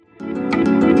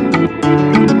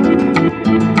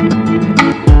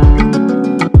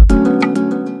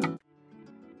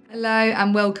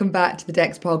and welcome back to the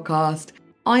Dex podcast.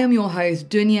 I am your host,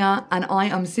 Dunya, and I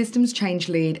am Systems Change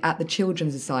Lead at the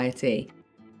Children's Society,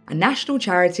 a national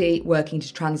charity working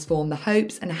to transform the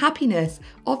hopes and happiness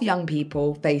of young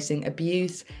people facing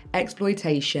abuse,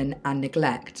 exploitation, and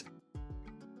neglect.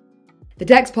 The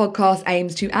Dex podcast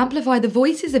aims to amplify the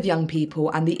voices of young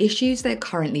people and the issues they're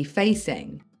currently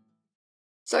facing.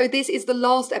 So this is the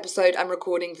last episode I'm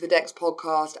recording for the Dex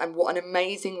podcast, and what an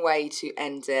amazing way to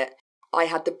end it. I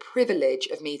had the privilege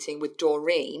of meeting with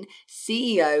Doreen,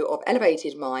 CEO of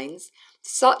Elevated Minds,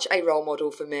 such a role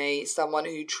model for me, someone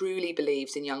who truly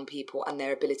believes in young people and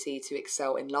their ability to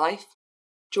excel in life.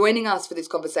 Joining us for this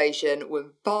conversation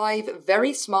were 5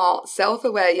 very smart,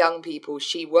 self-aware young people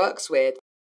she works with: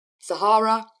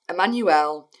 Sahara,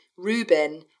 Emmanuel,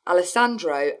 Ruben,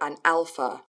 Alessandro and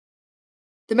Alpha.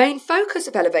 The main focus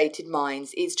of Elevated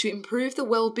Minds is to improve the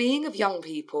well-being of young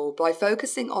people by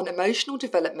focusing on emotional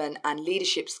development and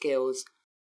leadership skills.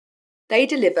 They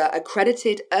deliver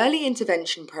accredited early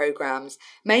intervention programs,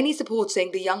 mainly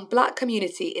supporting the young black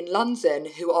community in London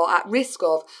who are at risk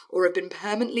of or have been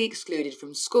permanently excluded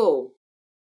from school.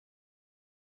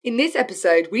 In this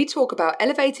episode, we talk about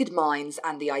Elevated Minds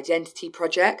and the Identity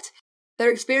Project,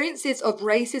 their experiences of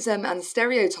racism and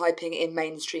stereotyping in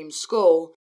mainstream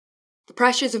school, the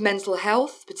pressures of mental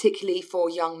health, particularly for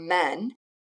young men,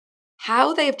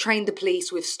 how they have trained the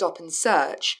police with stop and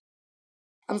search,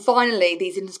 and finally,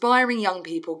 these inspiring young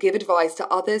people give advice to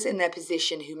others in their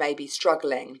position who may be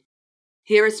struggling.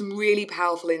 Here are some really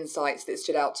powerful insights that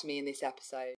stood out to me in this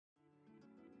episode.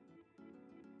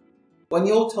 When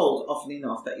you're told often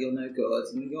enough that you're no good,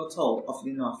 and you're told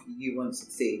often enough you won't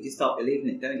succeed, you start believing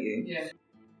it, don't you? Yeah.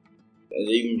 There's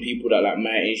even people that like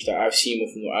my age that I've seen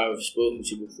before, I've spoken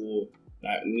to before,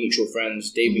 like mutual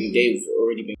friends, they've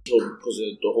already been killed because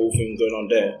of the whole thing going on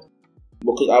there.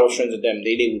 Because I was friends with them,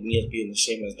 they with me as being the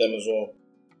same as them as well.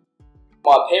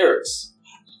 My appearance,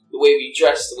 the way we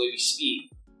dress, the way we speak,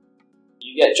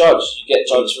 you get judged. You get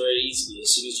judged very easily.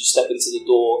 As soon as you step into the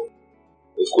door,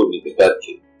 they call me the bad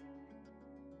kid.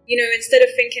 You know, instead of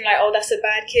thinking like, oh, that's a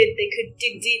bad kid, they could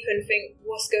dig deep and think,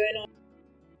 what's going on?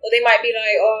 Or they might be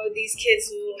like, oh, these kids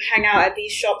will hang out at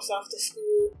these shops after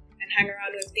school and hang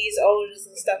around with these elders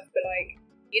and stuff, but like,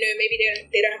 you know, maybe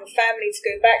they don't have a family to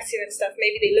go back to and stuff.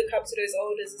 Maybe they look up to those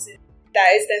elders as if that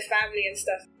is their family and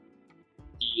stuff.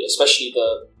 Especially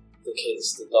the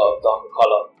kids, the darker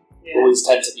colour, always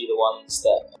tend to be the ones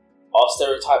that are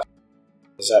stereotyped.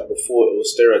 It's like before, it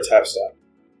was stereotypes that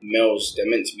males, they're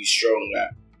meant to be strong,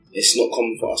 that it's not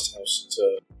common for us to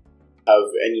have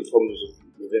any problems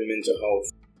with their mental health.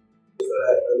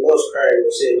 Most crying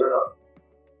will say, no.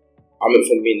 I went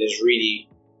from being this really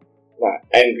like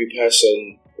angry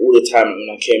person all the time when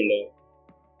I came there,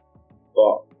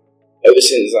 but ever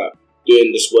since like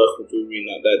doing this work with Doreen,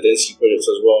 like that density projects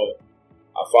as well,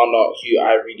 I found out who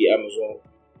I really am as well.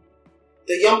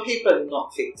 The young people are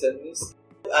not victims,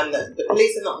 and the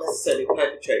police are not necessarily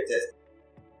perpetrators.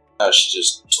 She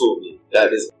just told me that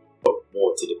there's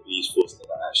more to the police force than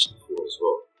I actually thought as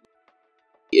well.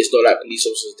 It's not like police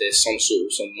officers, there's some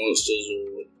monsters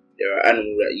or there are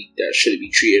animals that shouldn't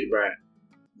be treated right.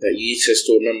 That you need to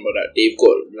still remember that they've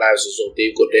got lives as well,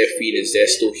 they've got their feelings, they're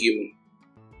still human.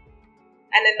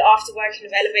 And then after working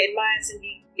with Elevated Minds and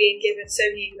being given so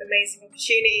many amazing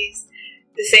opportunities,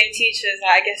 the same teachers,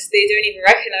 I guess they don't even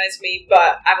recognise me,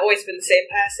 but I've always been the same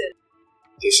person.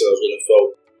 They said I was going to fail.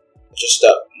 Just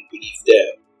that belief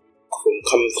there, from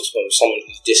coming from someone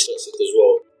who's dyslexic as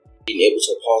well, being able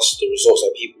to pass the results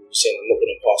that people were saying I'm not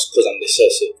going to pass because I'm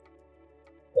dyslexic.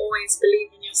 Always believe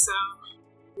in yourself.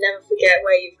 Never forget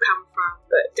where you've come from,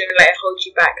 but don't let it hold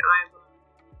you back either.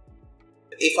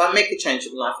 If I make a change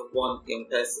in the life of one young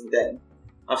person, then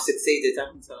I've succeeded,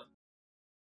 haven't I?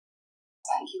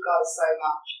 Thank you guys so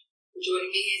much for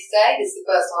joining me here today. This is the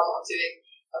first time I'm doing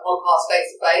a podcast face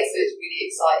to face, so it's really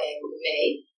exciting for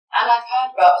me. And I've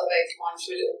heard about Elevated Minds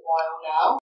for a little while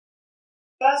now.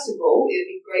 First of all, it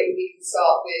would be great if we can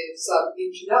start with some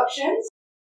introductions.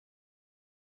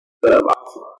 I'm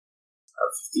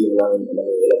 15, 11.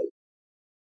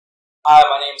 Hi,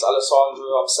 my name's Alessandro,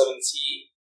 I'm 17.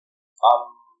 I'm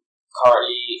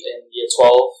currently in year 12,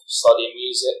 studying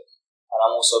music, and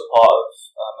I'm also part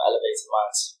of Elevated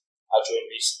Minds. I joined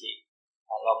recently,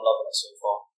 and I'm loving it so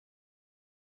far.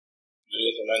 My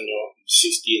name is Emmanuel, I'm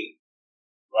 16.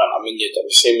 Right, I'm in the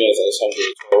same year as Alessandro,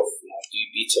 12, and I do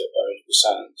BTEC Biomedical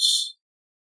Science.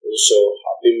 Also,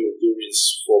 I've been with Doreen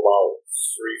for about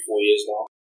 3-4 years now.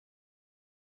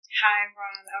 Hi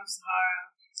everyone, I'm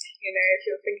Sahara. You know, if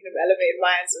you're thinking of Elevated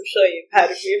Minds, I'm sure you've heard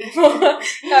of me before.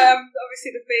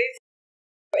 Obviously the face.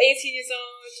 I'm 18 years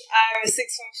old. I'm a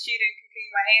sixth form student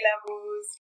completing my A-levels.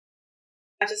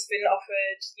 I've just been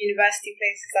offered university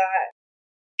places at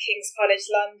King's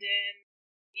College London,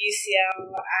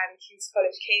 UCL and King's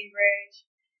College Cambridge.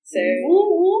 So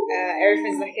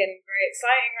everything's looking very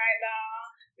exciting right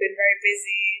now. Been very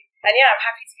busy. And yeah, I'm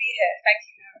happy to be here. Thank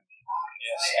you for having me.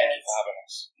 Yes, thank you for having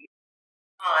us.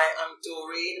 Hi, I'm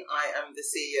Doreen. I am the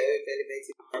CEO of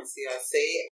Elevated Minds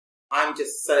CIC. I'm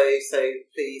just so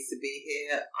pleased to be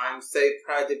here. I'm so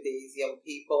proud of these young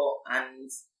people and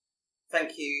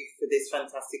thank you for this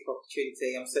fantastic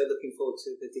opportunity. I'm so looking forward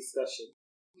to the discussion.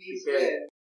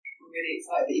 I'm really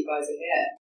excited that you guys are here.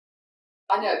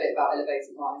 I know a bit about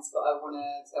Elevated Minds, but I want to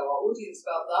tell our audience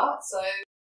about that. So,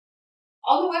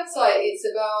 on the website, it's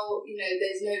about,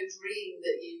 there's no dream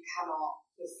that you cannot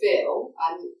fulfill.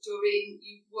 And Doreen,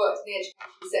 you've worked in the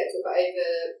education sector for over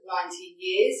 19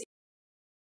 years.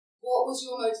 What was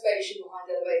your motivation behind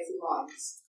Elevated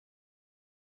Minds?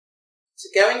 To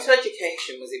go into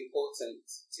education was important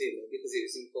to me because it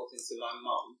was important to my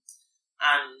mum.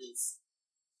 And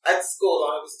at school,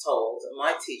 I was told, and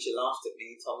my teacher laughed at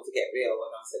me and told me to get real when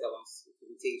I said I wanted to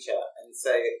become a teacher. And so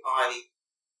I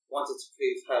wanted to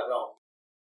prove her wrong.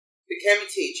 Became a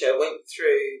teacher, went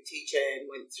through teaching,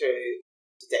 went through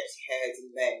the deputy head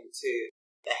and then to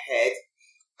the head.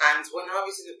 And when I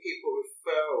was in the pupil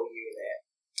referral unit,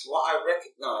 what I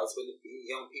recognised when the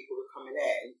young people were coming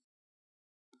in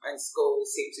and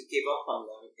schools seemed to give up on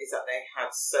them is that they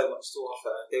had so much to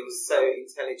offer. They were so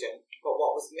intelligent, but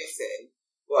what was missing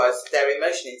was their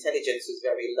emotional intelligence was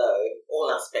very low, all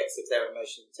aspects of their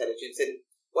emotional intelligence. And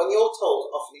when you're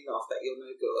told often enough that you're no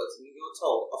good, and you're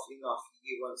told often enough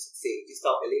you won't succeed, you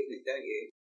start believing it, don't you?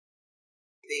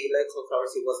 The local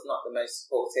authority was not the most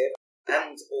supportive,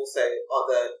 and also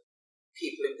other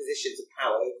people in positions of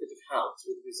power who could have helped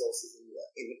with resources in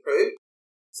the crew.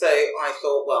 So I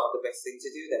thought, well, the best thing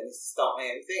to do then is to start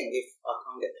my own thing. If I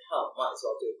can't get the help, might as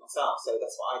well do it myself. So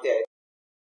that's what I did.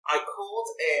 I called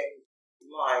in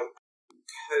my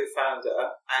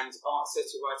co-founder and asked her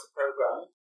to write a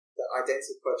program, the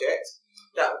Identity Project,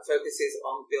 that focuses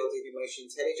on building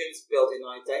emotional intelligence, building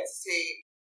identity,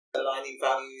 aligning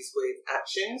values with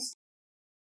actions.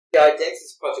 The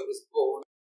Identity Project was born.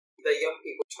 The young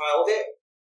people trialled it,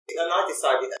 and I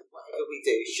decided that whatever we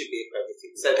do should be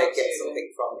accredited, so they get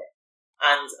something from it.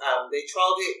 And they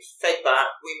trialled it, fed back.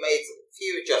 We made a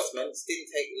few adjustments, didn't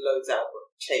take loads out,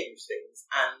 but changed things.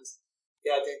 And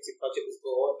the Identity Project was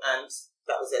born, and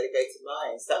that was Elevated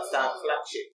Minds. That's our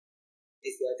flagship,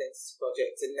 is the Identity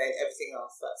Project. And then everything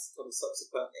else that's come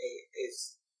subsequently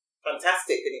is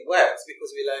fantastic, and it works because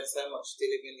we learned so much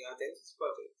delivering the Identity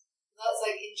Project. That's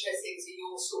interesting. So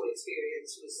your school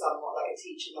experience was somewhat like a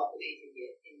teacher not believing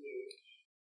in you.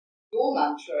 Your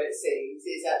mantra, it seems,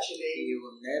 is actually... You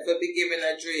will never be given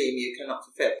a dream you cannot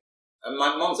fulfill. And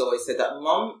my mum's always said that.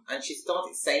 Mum, and she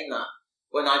started saying that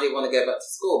when I didn't want to go back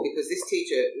to school, because this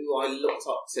teacher who I looked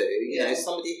up to,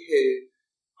 somebody who...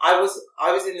 I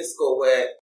was in the school where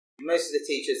most of the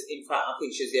teachers, in fact, I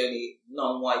think she was the only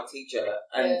non-white teacher,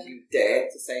 and you dare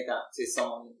to say that to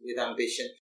someone with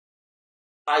ambition.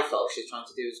 I felt she was trying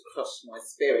to do was crush my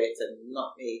spirit and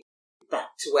knock me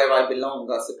back to where I belong,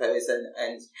 I suppose,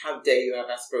 and how dare you have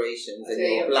aspirations and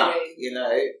you're black,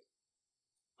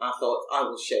 I thought, I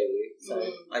will show you. So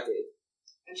I did.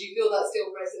 And do you feel that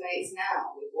still resonates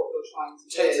now with what you're trying to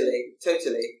do?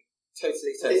 Totally.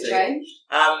 Has it changed?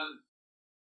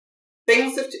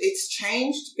 It's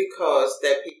changed because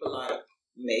there are people like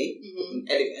me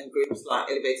and groups like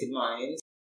Elevated Minds,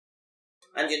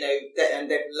 and and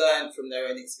they've learned from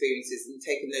their own experiences and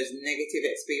taken those negative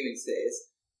experiences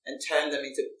and turned them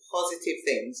into positive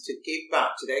things to give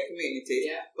back to their communities,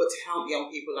 but to help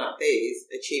young people like these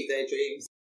achieve their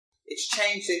dreams. It's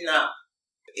changed in that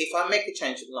if I make a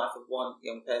change in the life of one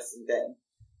young person, then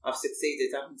I've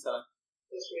succeeded, haven't I?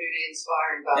 That's really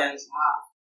inspiring value to have.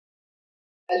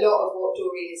 A lot of what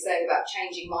Doreen is saying about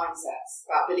changing mindsets,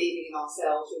 about believing in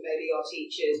ourselves, or maybe our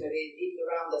teachers, maybe people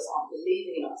around us aren't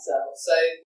believing in ourselves. So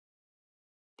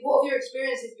what have your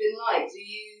experiences been like? Do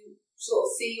you sort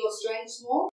of see your strengths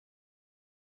more?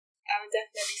 I would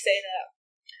definitely say that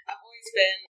I've always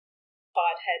been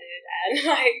hard-headed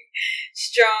and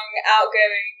strong,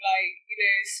 outgoing,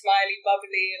 smiley,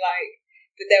 bubbly,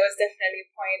 but there was definitely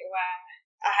a point where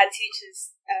I had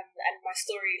teachers, and my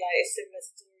story is similar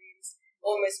to Doreen's,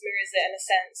 almost mirrors it in a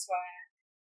sense where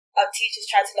our teachers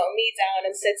tried to knock me down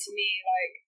and said to me,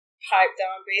 pipe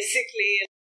down basically,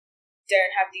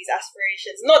 don't have these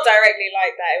aspirations. Not directly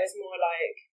like that, it was more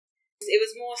it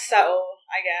was more subtle,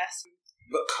 I guess.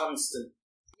 But constant.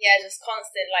 Yeah, just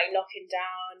constant, knocking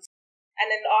down. And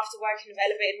then after working with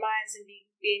Elevated Minds and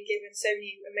being given so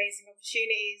many amazing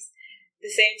opportunities,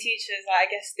 the same teachers, like,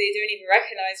 I guess they don't even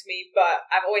recognise me, but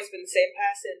I've always been the same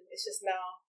person. It's just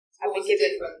now I've been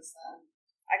given. Difference then?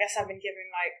 I guess I've been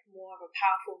given like more of a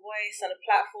powerful voice on a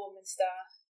platform and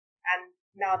stuff. And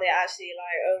now they're actually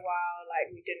like, oh wow,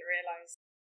 like we didn't realise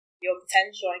your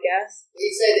potential, I guess.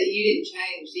 You say that you didn't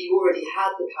change, so you already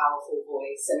had the powerful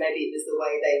voice, so maybe it was the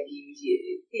way they viewed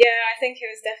you. Yeah, I think it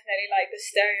was definitely like the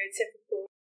stereotypical,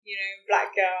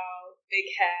 black girl,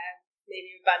 big hair,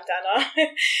 maybe a bandana,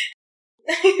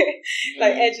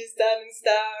 like edges done and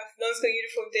stuff, non-school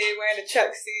uniform day, wearing a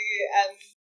tracksuit, and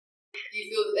you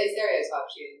feel that they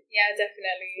stereotyped you? Yeah,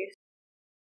 definitely.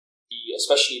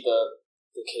 Especially the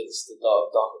kids, the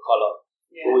darker colour,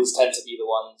 always tend to be the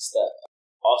ones that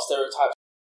are stereotyped.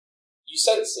 You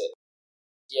sense it.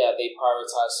 Yeah, they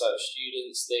prioritise certain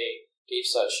students, they gave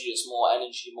certain students more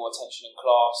energy, more attention in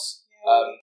class.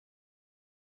 Yeah.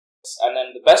 And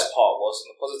then the best part was,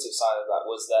 and the positive side of that,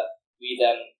 was that we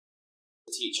then,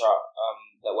 the teacher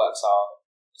that works our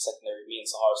secondary, me and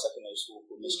Sahara Secondary School,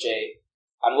 called Miss J,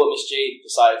 and what Miss J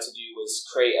decided to do was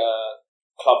create a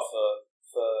club for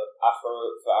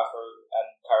Afro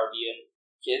and Caribbean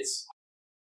kids,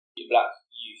 black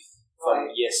youth,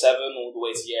 from year 7 all the way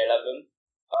to year 11,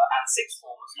 and sixth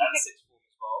form as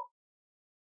well.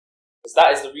 Because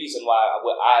that is the reason why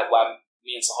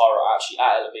me and Sahara are actually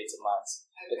at Elevated Minds,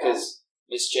 because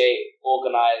Miss J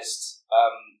organised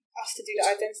us to do the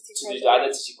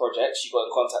identity project. She got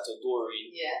in contact with Doreen,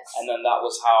 yes, and then that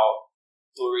was how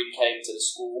Doreen came to the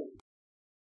school.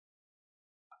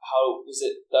 How was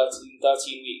it? 13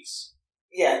 weeks.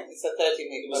 Yeah, it's a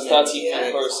 13-week. It was a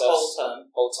 13-week process.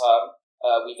 Whole term.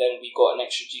 We got an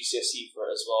extra GCSE for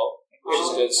it as well, which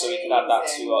is good. So we can add that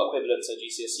to our equivalent to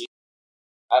GCSE.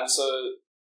 And so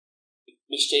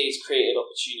Miss J's created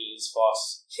opportunities for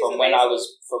us from when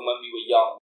we were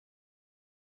young.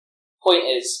 Point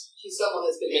is, she's someone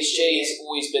that's been. Miss J's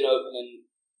always been opening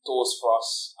doors for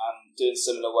us and doing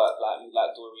similar work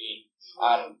like Doreen,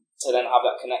 and to then have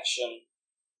that connection,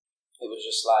 it was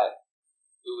just like.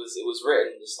 It was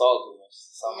written in the stars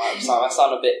almost. So it was meant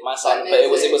to be.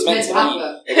 It was meant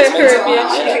to be.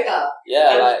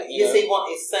 Yeah. You see, what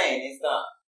it's saying is that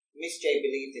Miss J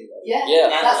believed in them. Yeah.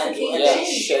 That's the key. And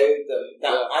she showed them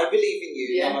that I believe in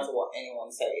you, no matter what anyone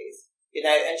says.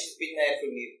 And she's been there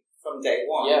from day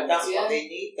one. Yeah. That's what they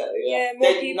need, though. Yeah,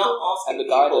 They're not asking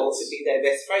people guidance to be their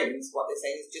best friends. What they're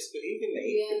saying is just believe in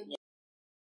me. Yeah.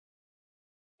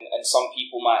 And some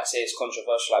people might say it's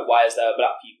controversial, like, why is there a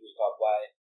black people's club? Why,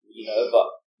 but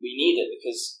we need it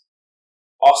because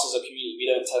us as a community, we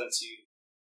don't get the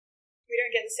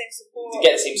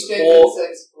same support.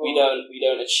 We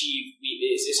don't achieve.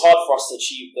 It's hard for us to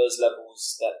achieve those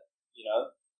levels that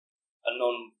a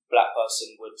non-black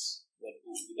person would.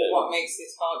 What makes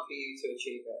it hard for you to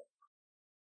achieve it?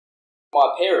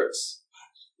 My appearance,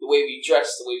 the way we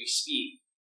dress, the way we speak.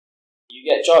 You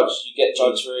get judged. You get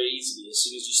judged very easily as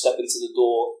soon as you step into the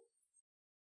door.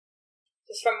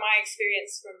 Just from my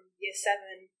experience from year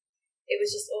 7, it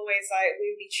was just always like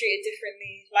we would be treated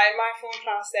differently. Like in my form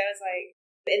class, there was like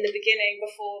in the beginning,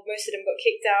 before most of them got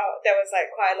kicked out, there was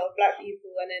like quite a lot of black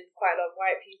people and then quite a lot of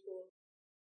white people.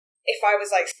 If I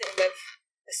was like sitting with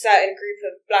a certain group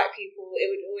of black people, it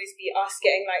would always be us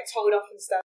getting like told off and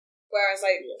stuff. Whereas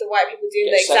like the white people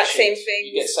doing the exact same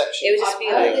thing, you get sectioned. It would just be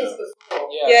like,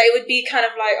 yeah, it would be kind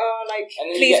of like, oh, like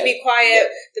please be quiet.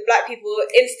 The black people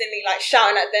instantly like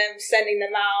shouting at them, sending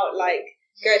them out, like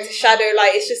going to shadow.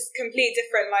 Like it's just complete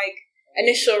different like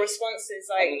initial responses.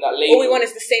 Like all we want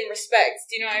is the same respect.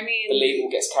 Do you know what I mean? The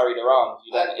label gets carried around.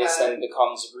 It then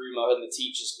becomes a rumour, and the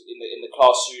teachers in the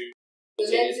classroom. The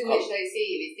lens in which they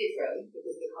see you is different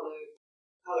because of the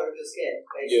colour of your skin.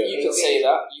 Yeah, you could say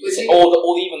that.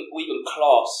 Or even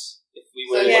class. If we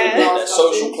were in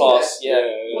social class,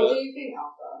 What do you think,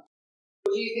 Alpha?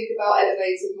 What do you think about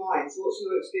Elevated Minds? What's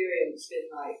your experience been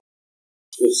like?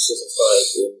 It's just a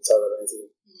started in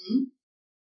 2019.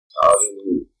 I was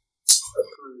in a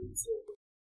crew for.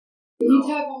 Can you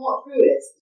tell everyone what crew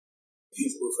is?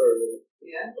 People referring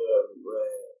Yeah.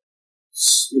 Where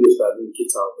students that have been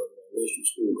kicked out of mainstream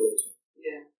school go to.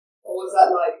 Yeah. What was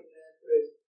that like in the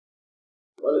crew?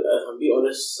 Well, if I'm being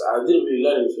honest, I didn't really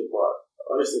learn anything, but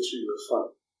honestly, it was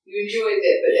fun. You enjoyed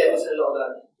it, but there wasn't a lot of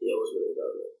learning. Yeah, it was really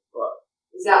learning. But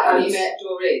is that how you met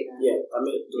Doreen? Yeah, I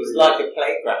met Doreen. It's like a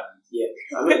playground. Yeah,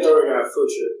 I met Doreen on a field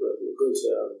trip where we were going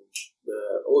to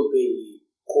the Old Bailey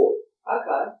Court.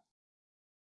 Okay.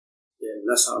 Yeah, and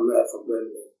that's how I met her from then.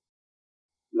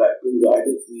 Like, bring the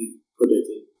identity project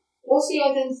in. What's the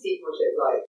identity project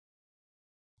like?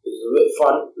 It was a bit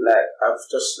fun. Like, it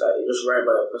just ran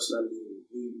by your personality.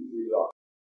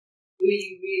 who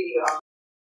you really are.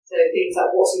 So things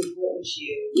like what's important to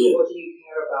you, what do you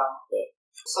care about,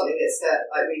 something that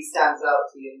really stands out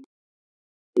to you.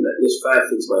 There's 5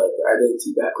 things about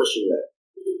identity. That question it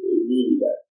really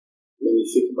made me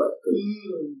think about it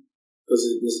because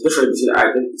there's a difference between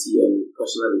identity and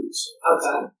personality.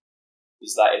 Okay.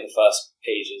 It's like in the first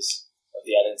pages of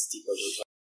the identity project,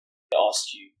 they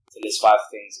asked you to list 5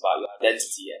 things about your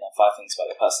identity and then 5 things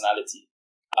about your personality.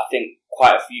 I think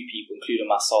quite a few people, including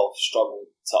myself, struggle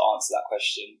to answer that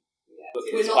question. Yeah.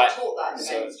 We're not taught that in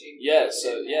the mainstream.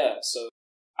 So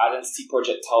identity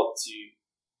project helped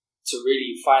to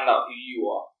really find out who you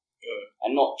are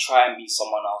and not try and be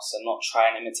someone else and not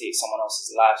try and imitate someone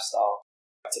else's lifestyle.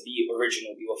 To be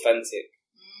original, be authentic.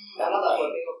 I love that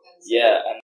word, be authentic. Yeah,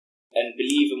 and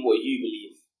believe in what you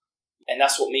believe. And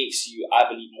that's what makes you,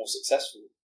 I believe, more successful.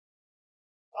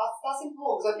 That's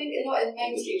important, because I think a lot in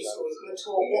mainstream schools we're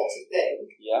taught what to think,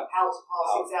 how to pass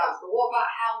exams, but what about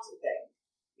how to think?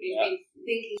 We've been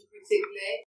thinking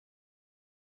critically.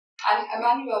 And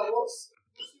Emmanuel, what's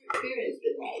your experience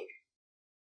been like?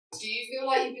 Do you feel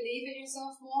like you believe in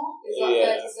yourself more? Is that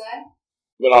fair to say?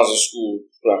 When I was in school,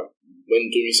 like when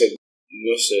Dumi said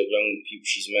most of the young people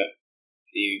she's met,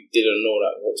 they didn't know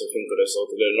what to think of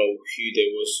themselves, they didn't know who they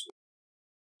was.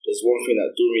 There's one thing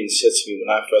that Doreen said to me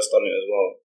when I first done it as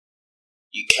well.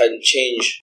 You can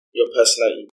change your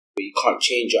personality, but you can't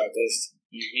change your identity.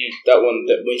 That one,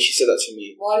 when she said that to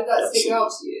me... Why did that stick out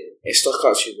to you? It stuck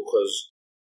out to me because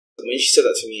when she said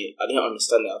that to me, I didn't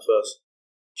understand it at first.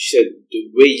 She said, the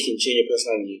way you can change your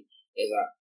personality is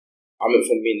that I went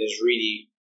from being this really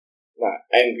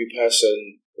angry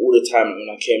person all the time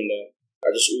when I came there. I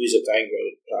just always looked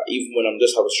angry. Even when I'm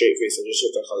just have a straight face, I just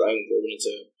looked like I was angry. I wanted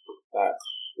to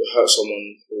hurt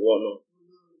someone or whatnot.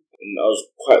 And I was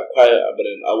quite quiet, but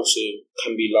then I also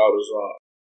can be loud as well.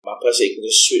 My personality can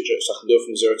just switch it, so I can go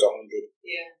from 0 to 100.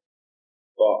 Yeah.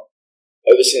 But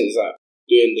ever since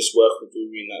doing this work with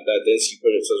Doreen, the identity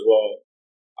projects as well,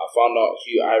 I found out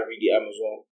who I really am as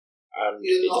well. And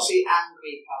you're not the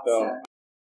angry person.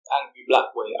 Angry black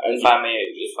boy, if I may,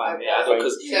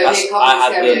 because here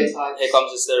comes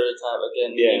the stereotype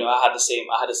again. Yeah. You know, I had a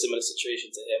similar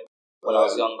situation to him when I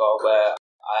was younger, where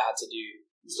I had to do.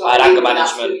 I had anger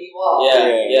management.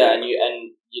 Yeah. And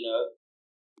you know,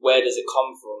 where does it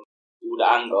come from? All the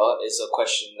anger is a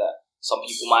question that some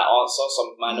people might answer,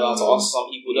 some might know how to answer, some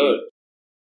people don't.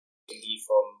 It can be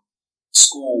from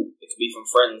school, it can be from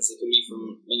friends, it can be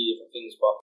from many different things.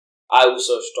 But I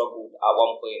also struggled at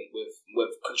one point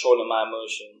with controlling my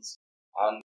emotions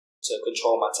and to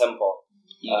control my temper,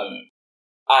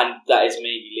 and that is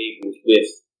mainly labelled with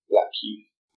black youth.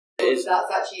 That's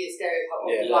actually a stereotype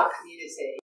of the black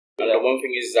community. And the one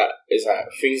thing is that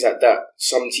things like that,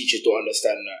 some teachers don't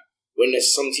understand that. When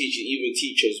there's some teachers, even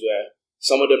teachers, where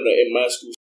some of them are in my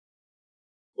school,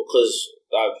 because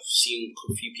I've seen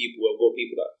a few people, I've got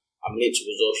people that I'm near to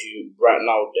resolve who right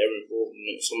now they're involved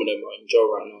in it. Some of them are in jail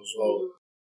right now as well.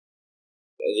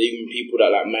 There's even people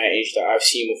that like my age that I've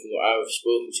seen before, I've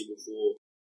spoken to before,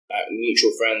 like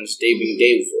mutual friends, they've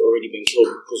already been killed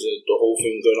because of the whole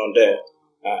thing going on there.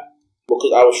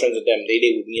 Because I was friends with them, they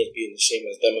labelled me as being the same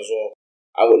as them as well.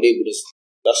 I got labelled as,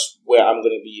 that's where I'm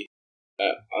going to be.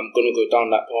 I'm going to go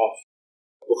down that path.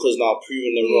 Because now I've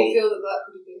proven them wrong. Do you feel that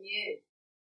could have been you?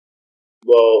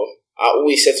 Well, I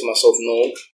always said to myself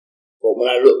no. But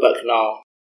when I look back now,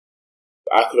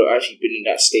 I could have actually been in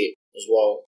that state as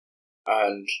well.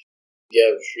 And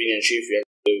really and truthfully,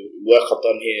 the work I've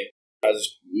done here has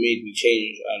made me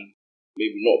change and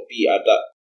maybe not be at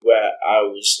that where I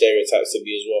was stereotyped to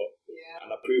be as well. Yeah.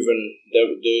 And I've proven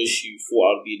those who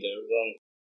thought I'd be there wrong.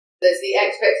 There's the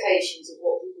expectations of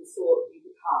what people thought you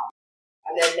become,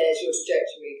 and then there's your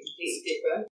trajectory, completely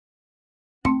different.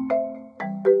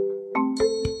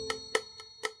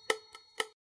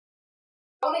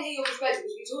 I want to hear your perspective,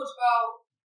 because we talked about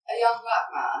a young black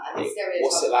man and the stereotype.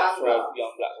 What's it like for a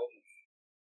young black woman?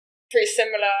 Pretty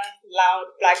similar,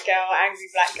 loud black girl, angry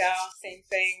black girl, same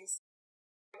things.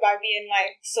 By being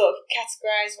sort of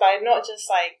categorized by not just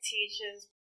teachers,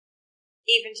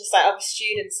 even just other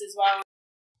students as well.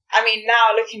 I mean,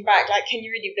 now looking back, can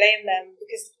you really blame them?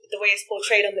 Because the way it's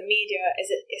portrayed on the media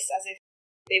it's as if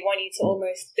they want you to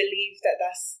almost believe that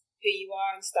that's who you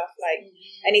are and stuff.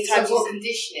 Anytime some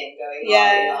conditioning going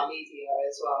on in our media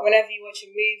as well. Whenever you watch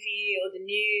a movie or the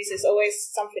news, there's always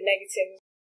something negative.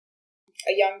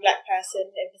 A young black person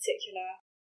in particular.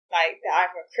 They're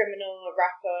either a criminal, a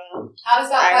rapper. How does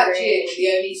that affect you when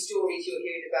the only stories you're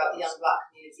hearing about the young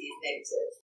black community is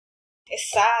negative?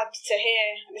 It's sad to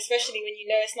hear, especially when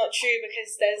you know it's not true,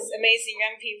 because there's amazing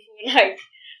young people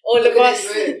all of us.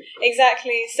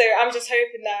 Exactly. So I'm just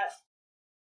hoping that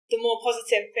the more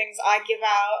positive things I give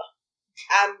out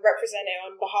and represent it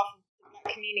on behalf of the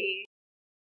Black community,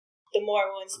 the more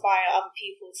it will inspire other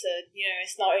people to,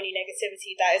 it's not only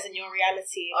negativity that isn't your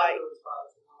reality.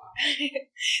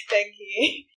 Thank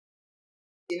you.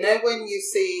 When you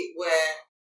see where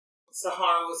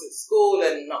Sahara was at school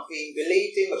and not being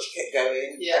believed in, but she kept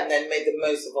going and then made the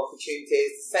most of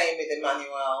opportunities. The same with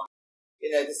Emmanuel,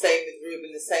 the same with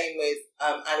Ruben, the same with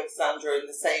Alexandra,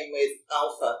 and the same with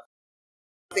Alpha.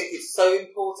 I think it's so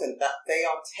important that they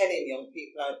are telling young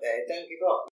people out there, don't give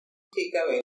up, keep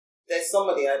going. There's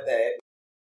somebody out there,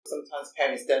 sometimes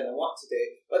parents don't know what to do,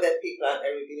 but there are people out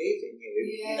there who believe in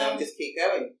you. Just keep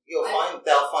going.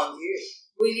 They'll find you.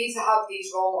 We need to have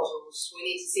these role models. We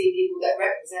need to see people that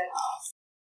represent us.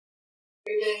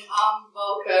 Ruben,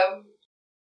 welcome.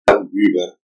 I'm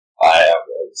Ruben. I am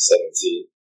 17.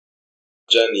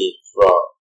 Journey from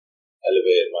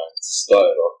Elevated Minds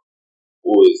started off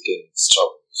always getting into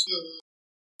trouble.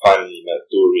 Finally met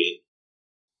Doreen,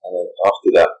 and then after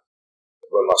that,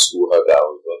 when my school heard that I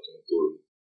was working with Doreen,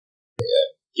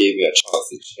 it gave me a chance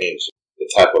to change the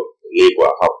type of label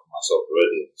I have for myself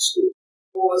already in school.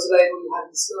 What was the label you had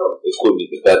in school? They called me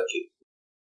the bad kid.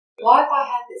 Why have I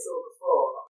had this all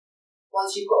before?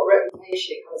 Once you've got a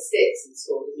reputation, it kind of sticks in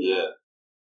school, doesn't it?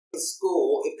 In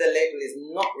school, if the label is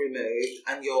not removed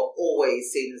and you're always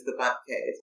seen as the bad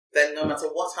kid, then no matter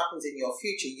what happens in your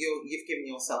future, you've given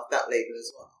yourself that label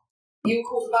as well. You were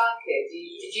called the bad kid.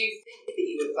 Did you think that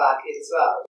you were the bad kid as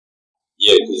well?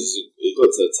 Yeah, because it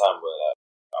got to a time where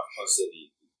I'm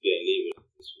constantly getting labeled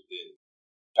this within.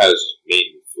 Kind of just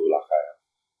made me feel like I am.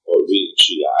 But really,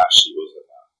 truly, I actually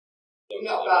wasn't that. You're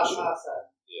not a bad person.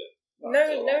 Yeah.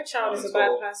 No child is a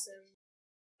bad person.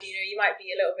 You might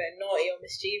be a little bit naughty or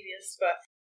mischievous, but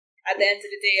at the end of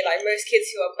the day, like most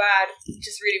kids who are bad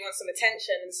just really want some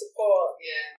attention and support.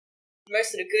 Yeah.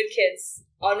 Most of the good kids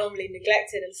are normally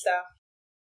neglected and stuff.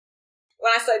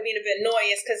 When I started being a bit naughty,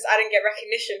 it's because I didn't get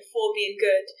recognition for being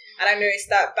good, and I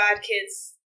noticed that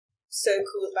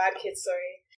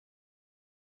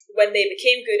when they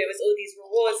became good, it was all these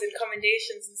rewards and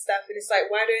commendations and stuff, and it's like,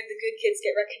 why don't the good kids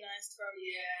get recognised from?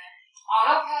 Yeah.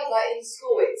 I have heard, in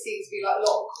school, it seems to be a lot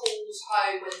of calls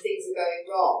home when things are going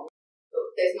wrong. But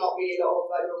there's not really a lot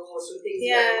of rewards when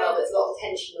things are going well. There's a lot of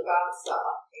tension about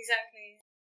stuff. Exactly.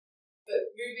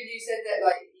 But Ruben, you said that you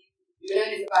were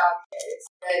known as a bad kid.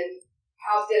 Then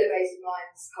how did Elevated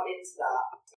Minds come into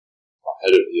that? My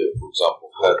head of year, for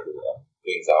example, heard the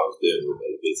things I was doing with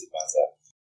Elevated Minds that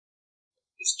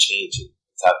it's changing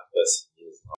the type of person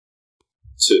he is now.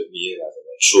 Took me in as a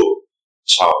mature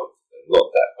child and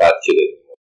not that bad kid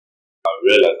anymore. I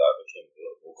realised I became a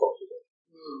lot more confident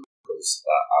because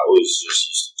I always just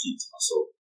used to keep to myself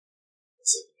in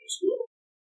secondary school.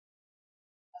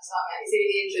 It's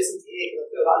really interesting to hear because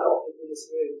I feel like a lot of people in this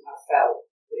room have felt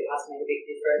that it has made a big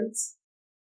difference.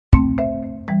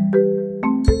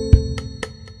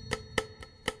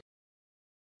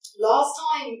 Last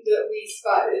time that we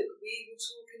spoke, we were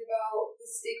talking about the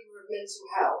stigma of mental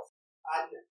health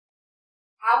and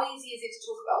how easy is it to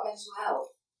talk about mental health?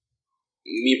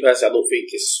 Me personally, I don't think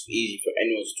it's easy for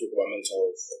anyone to talk about mental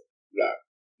health.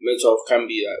 Mental health can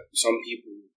be some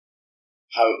people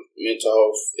have mental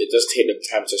health, it does take them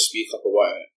time to speak up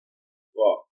about it.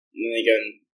 But then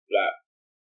again,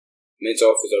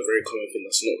 mental health is a very common thing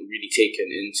that's not really taken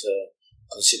into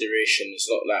consideration. It's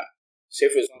not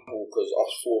say for example, because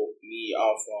us four, me,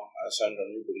 Alpha, Alessandra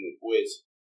and Ruben were boys,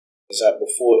 it's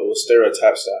before it was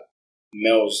stereotypes that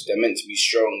males, they're meant to be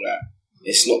strong,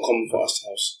 it's not common for us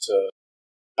to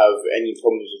have any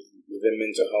problems within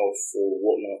mental health or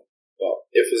whatnot. But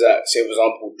if it's say for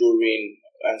example, Doreen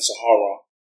and Sahara,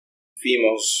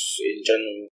 females in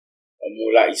general are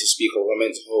more likely to speak about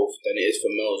mental health than it is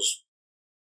for males.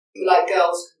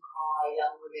 Girls can cry,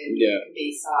 young women can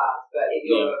be sad, but if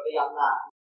you're a young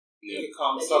man, you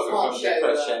can't suffer from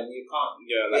depression, you can't be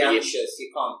anxious,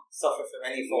 you can't suffer from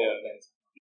any form of mental.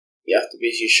 You have to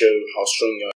basically show how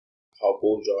strong you are, how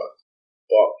bold you are.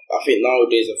 But I think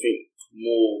nowadays it's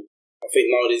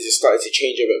starting to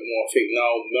change a bit more. I think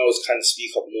now males can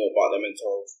speak up more about their mental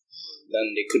health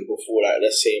than they could before,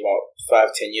 let's say about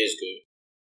 5-10 years ago.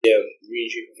 Yeah, really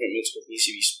I think mental health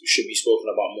should be spoken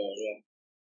about more as well.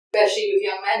 Especially with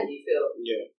young men, do you feel?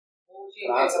 Yeah. What would you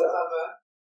think, Alexandra?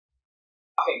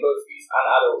 I think both youth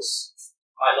and adults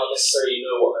might not necessarily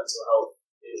know what mental health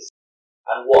is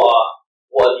and what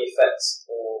are the effects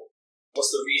or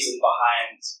what's the reason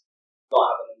behind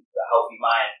not having a healthy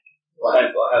mind or a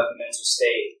healthy mental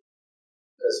state.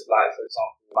 Because, for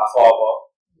example, my father,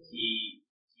 he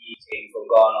came from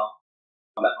Ghana.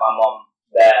 I met my mum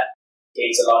there, came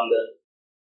to London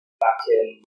back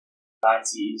in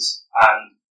 90s,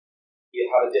 and you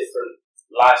have a different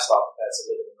lifestyle compared to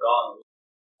living in Ghana.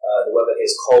 The weather here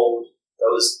is cold.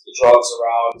 There was the drugs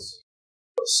around,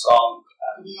 skunk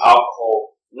and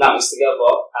alcohol, and that mixed together.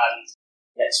 And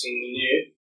next thing we knew,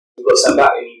 we got sent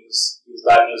back, and he was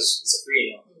diagnosed with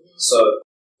schizophrenia. So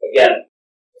again,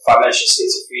 if I mention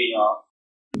schizophrenia,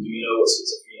 do you know what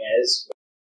schizophrenia is?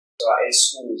 So in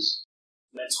schools,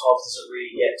 mental health doesn't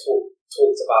really get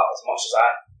talked about as much as I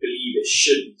believe it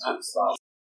should be talked about.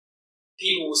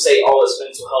 People will say, "Oh, it's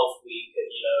mental health week," and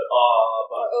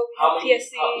but how many?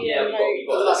 PSC, We've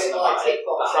got to listen about it.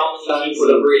 But how many Exactly.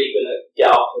 people are really going to get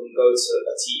up and go to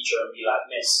a teacher and be like,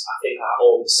 "Miss, sir, I think I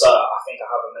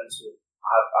have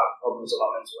problems with my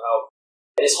mental health."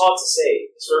 And it's hard to say.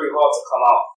 It's very hard to come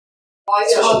out. Why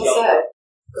is it hard to say?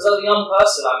 Because as a young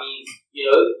person, I mean,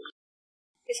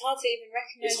 it's hard to even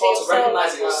it's recognize hard it to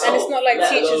recognize it yourself. And it's not like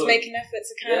let teachers alone- make an effort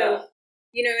to kind of,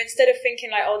 instead of thinking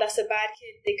like, oh, that's a bad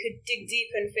kid, they could dig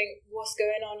deep and think, what's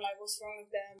going on? Like, what's wrong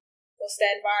with them? What's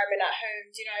their environment at home?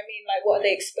 Do you know what I mean? Like, what are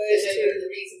they exposed to? The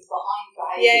reasons behind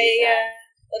behaviour.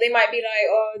 Yeah. Or they might be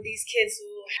like, oh, these kids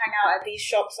will hang out at these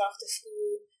shops after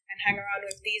school and hang around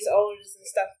with these elders and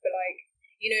stuff, but like,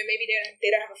 maybe they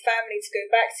don't have a family to go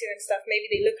back to and stuff. Maybe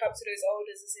they look up to those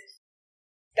elders as if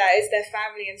that is their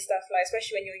family and stuff. Like,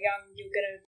 especially when you're young,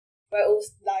 we're all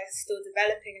like still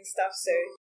developing and stuff. So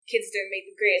kids don't make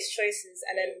the greatest choices,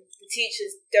 and then the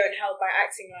teachers don't help by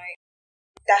acting like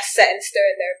that's set in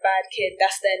stone. They're a bad kid.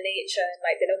 That's their nature, and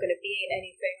like they're not going to be in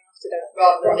anything after that.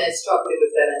 Rather than they're struggling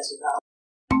with their mental health.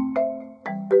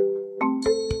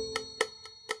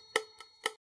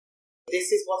 This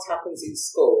is what happens in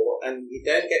school, and you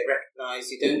don't get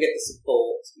recognised, you don't get the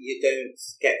support, you don't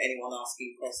get anyone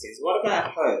asking questions. What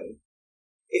about home?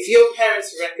 If your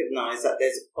parents recognise that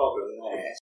there's a problem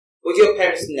there, would your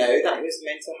parents know that it was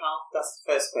mental health? That's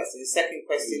the first question. The second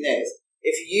question is,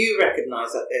 if you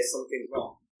recognise that there's something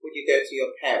wrong, would you go to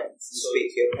your parents and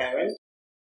speak to your parents?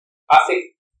 I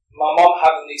think my mum,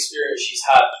 having the experience she's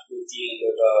had with dealing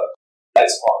with her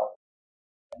ex-partner,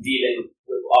 dealing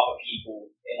with other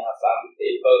people in her family,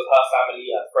 in both her family,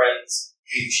 her friends,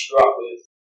 who she grew up with,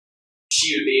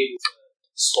 she would be able to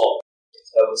spot if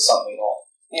there was something off.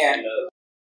 Yeah.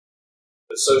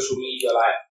 With social media,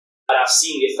 and I've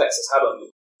seen the effects it's had on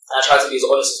me. And I try to be as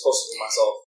honest as possible with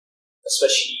myself,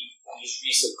 especially in these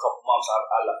recent couple months.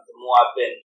 The more I've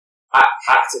been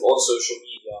active on social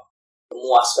media, the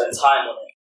more I spend time on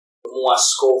it, the more I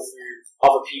scroll through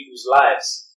other people's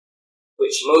lives,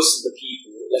 which most of the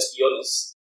people, let's be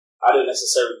honest, I don't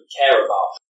necessarily care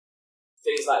about.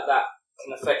 Things like that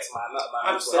can affect my mental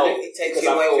health. Absolutely, it takes you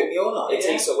away from your life. It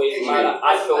takes away from my life.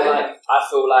 I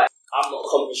feel like I'm not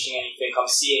accomplishing anything. I'm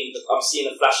seeing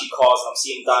the flashy cars, and I'm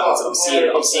seeing diamonds, and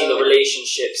I'm seeing the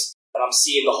relationships, and I'm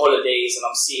seeing the holidays, and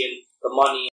I'm seeing the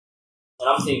money, and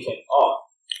I'm thinking,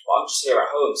 but I'm just here at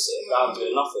home sitting down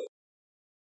doing nothing.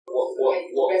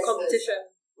 What Competition.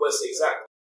 What's exactly?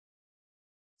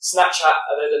 Snapchat,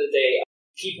 at the end of the day,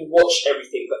 people watch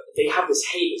everything, but they have this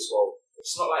hate as well.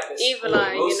 It's not like this. Even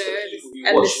like, most of the people who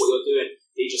watch what you're doing,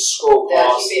 they just scroll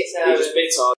past. They're just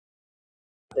bitter.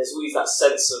 There's always that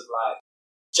sense of like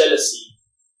jealousy,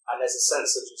 and there's a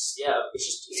sense of just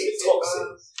it's a bit toxic.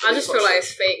 I just feel like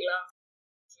it's fake love.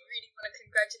 If you really want to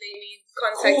congratulate me,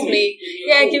 contact Call me.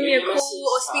 Give me a call message,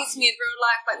 or speak to me in real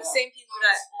life. Like the same people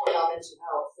that. Our mental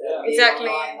health. Exactly.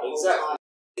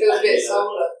 Feels a bit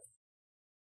soulless.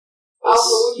 Alpha,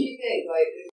 what do you think?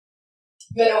 Like,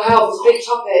 mental health is a big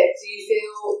topic. Do you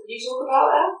feel? Can you talk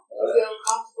about that? Do you feel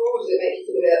comfortable? Or does it make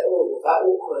you feel a bit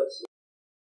awkward?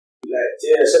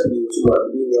 Certainly too much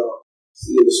bulimia,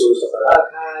 eating disorder, stuff like that.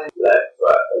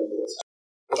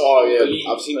 Okay.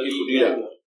 I've seen people do that.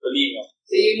 Believe me.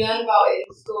 So you learn about it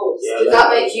in schools. Yeah, Does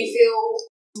that make you feel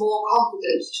more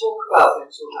confident to talk about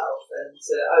mental health and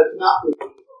to open up with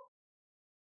people?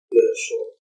 Yeah,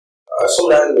 sure.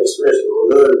 Someone that hasn't experienced it will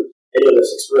learn anyone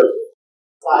that's experienced it.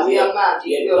 Like, as a young man,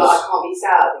 do you feel like I can't be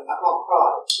sad and I can't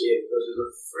cry? Yeah, because there's a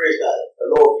phrase that a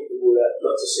lot of people will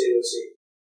not to say will say.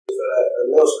 If a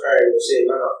man's crying, will say,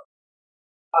 man up.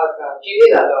 Okay. Do you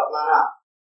hear that a lot, man up?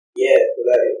 Yeah,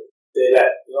 but they're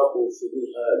like, for example, if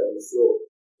you're hurt on the floor,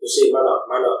 they'll say, man up,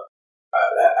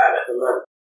 act like a man.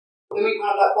 Then we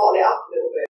kind of like bottle it up a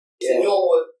little bit. It's a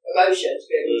normal emotion to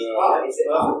be able to cry, is it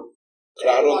not?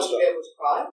 Everyone should be able to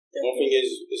cry. One thing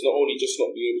is, it's not only just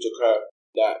not being able to cry,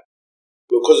 that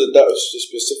because of that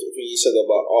specific thing you said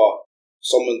about,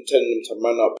 someone telling them to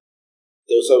man up,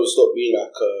 they'll stop being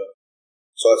like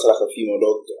a female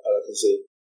dog, I can say.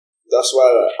 That's why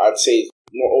I'd say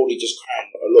not only just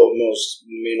crying, but a lot of males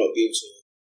may not be able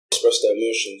to express their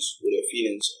emotions or their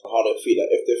feelings, or how they feel.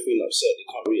 Like if they're feeling upset, they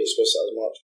can't really express it as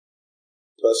much.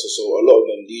 So a lot of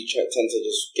them do tend to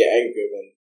just get angry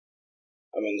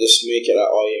and just make it like,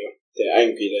 oh yeah, they're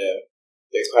angry,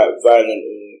 they're quite violent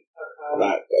or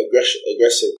like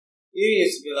aggressive. You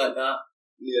used to be like that.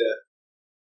 Yeah.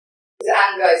 Because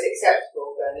anger is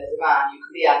acceptable, then as a man, you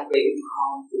can be angry but you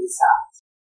can't be sad.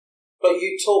 But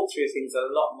you talk through things a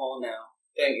lot more now,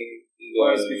 don't you?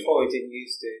 Whereas before you didn't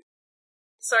used to.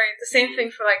 Sorry, the same thing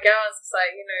for like girls. It's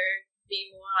like, you know, be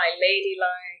more like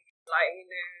ladylike, like, you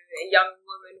know, a young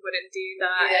woman wouldn't do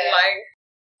that. Yeah. And like,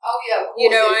 oh yeah, of course. you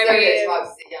know what I mean?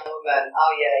 Stereotypes as a young woman.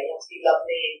 Oh yeah, you have to be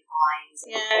lovely and kind.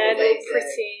 And all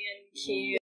pretty and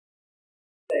cute.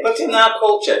 But in our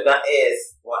culture, that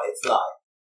is what it's like.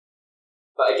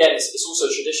 But again, it's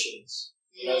also traditions.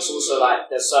 You know, it's also like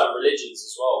there's certain religions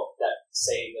as well that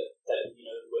say that you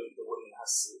know when the woman has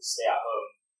to stay at home.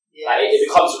 Yeah. Like it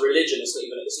becomes a religion. It's not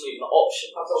even an option.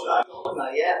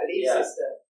 Belief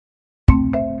system.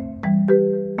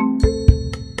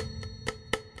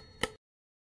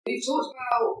 We've talked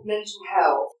about mental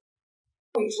health.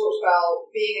 We've talked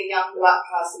about being a young black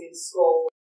person in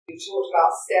school. We've talked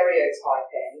about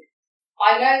stereotyping.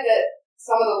 I know that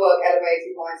some of the work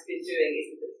Elevated Minds been doing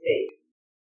is with the police.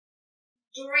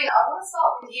 Doreen, I want to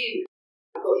start with you.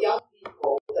 We've got young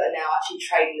people that are now actually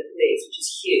training the police, which is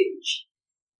huge.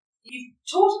 You've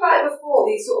talked about it before,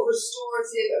 these sort of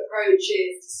restorative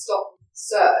approaches to stop and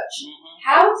search. Mm-hmm.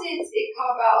 How did it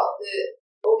come about that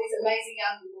all these amazing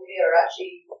young people here are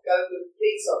actually going with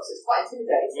police officers? Quite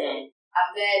intimidating. And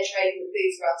they're training the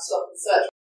police around stop and search.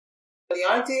 The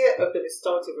idea of the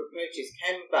restorative approaches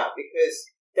came about because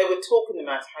they were talking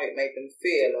about how it made them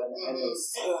feel and they were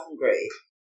so hungry.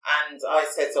 And I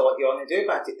said, so what do you want to do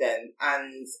about it then?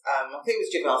 And I think it was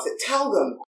Juvenile said, tell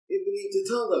them. We need to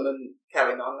tell them, and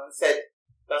carrying on. And said,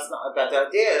 that's not a bad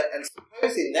idea. And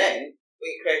supposing then,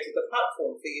 we created a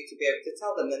platform for you to be able to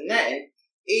tell them. And then,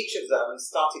 each of them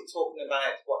started talking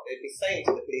about what they'd be saying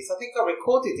to the police. I think I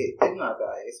recorded it, didn't I,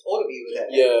 guys? All of you were there.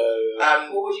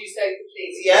 Yeah. What would you say to the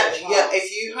police? Yeah.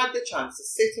 If you had the chance to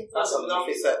sit in front of an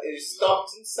officer who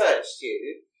stopped and searched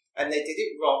you, and they did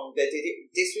it wrong, they did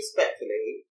it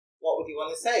disrespectfully, what would you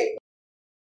want to say?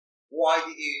 Why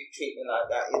did you treat me like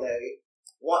that? You know,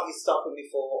 what you stopping me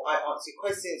for? I answer your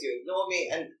questions, you ignore me,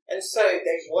 and so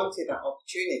they wanted that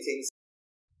opportunity.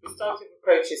 Restorative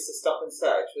approaches to stop and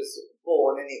search was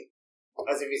born, and it,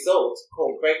 as a result,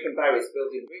 called Breaking Barriers,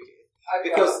 Building Bridges,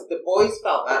 because the boys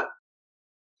felt that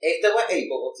if they were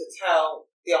able to tell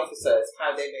the officers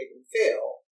how they made them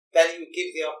feel, then it would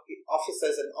give the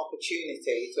officers an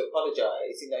opportunity to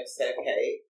apologise, you know, to say,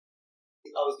 okay,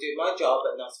 I was doing my job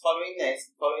and I was following this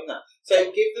and following that.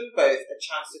 So give them both a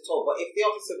chance to talk. But if the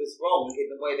officer was wrong in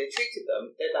the way they treated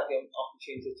them, they'd have the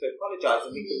opportunity to apologise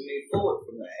and we can move forward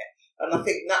from there. And I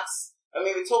think that's, I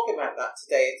mean, we're talking about that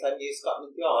today at New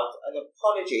Scotland Yard. An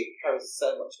apology carries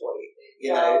so much weight.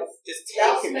 You know, just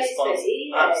taking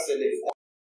responsibility. Absolutely.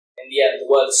 In the end, the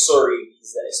word sorry means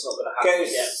that it's not going to happen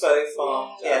goes again. so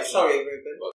far. Yeah, sorry,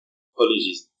 Ruben.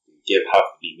 Apologies have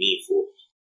to be meaningful.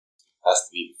 Has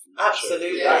to be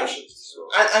absolutely.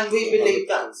 And we believe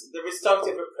that the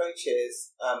restorative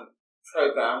approaches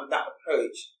program, that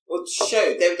approach, would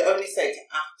show, they would only say to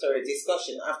after a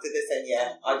discussion, after they're saying,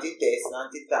 yeah, I did this and I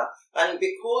did that. And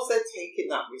because they're taking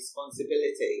that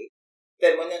responsibility,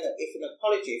 then if an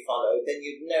apology followed, then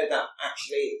you'd know that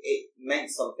actually it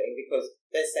meant something because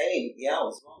they're saying, yeah, I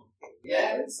was wrong.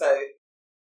 Yeah. And so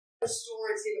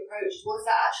restorative approach, what does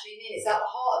that actually mean? Is that the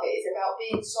heart of it? Is it about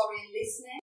being sorry and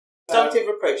listening?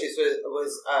 Restorative approaches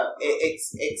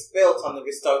it's built on the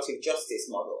restorative justice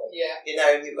model. Yeah. You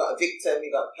know, you've got a victim,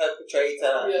 you've got a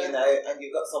perpetrator, you know, and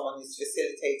you've got someone who's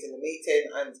facilitating the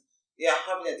meeting and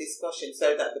having a discussion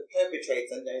so that the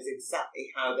perpetrator knows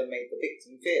exactly how they made the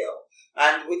victim feel.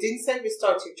 And we didn't say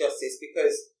restorative justice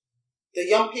because the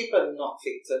young people are not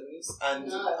victims, and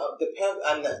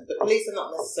the police are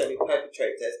not necessarily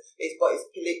perpetrators. It's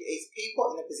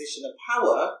people in a position of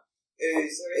power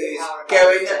who's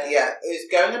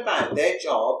going about their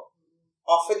job,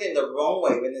 often in the wrong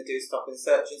way when they do stop and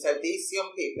search. And so these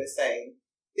young people are saying,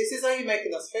 "This is how you're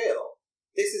making us feel.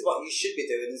 This is what you should be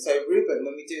doing." And so Ruben,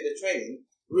 when we do the training,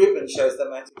 Ruben shows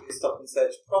them how to do stop and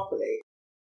search properly.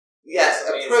 Yes,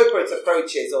 appropriate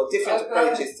approaches or different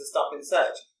approaches to stop and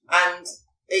search. And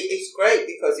it's great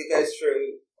because it goes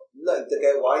through, the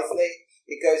Go Wisely,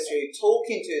 it goes through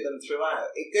talking to them throughout.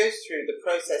 It goes through the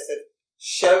process of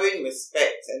showing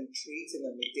respect and treating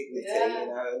them with dignity, you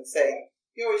know, and saying,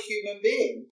 you're a human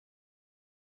being.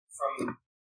 From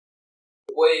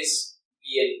boys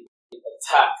being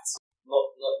attacked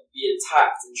not be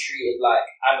attacked and treated like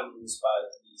animals by the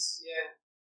police. Yeah.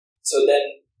 So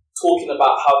then talking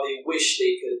about how they wish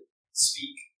they could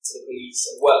speak to the police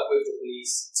and work with the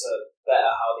police to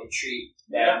better how they treat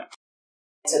them.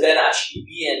 To then actually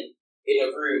be in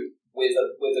a room with a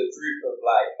group of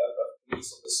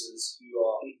police officers who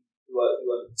are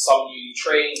some newly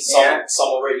trained, some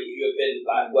already who have been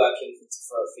working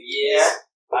for years,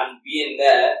 and being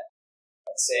there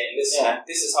and saying, "Listen,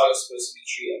 this is how you're supposed to be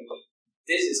treating me.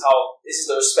 This is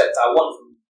the respect I want from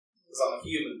you because I'm a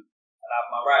human and I have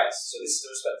my rights. So this is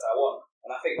the respect I want."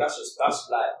 And I think that's just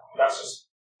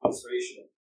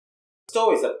inspirational.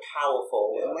 Stories are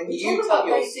powerful. Yeah. When you you talk tell about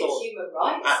your basic story, human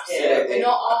rights, absolutely, we're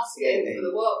not asking for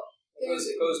the world.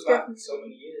 It goes back so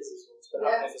many years as well. It's been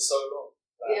happening for so long.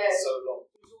 So long.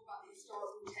 We talk about the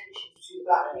historical tension between the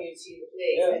black community and the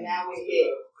police, and now we're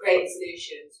here creating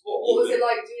solutions. What was it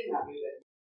like doing that, Ruben?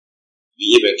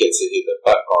 We even get to hear the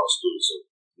background stories of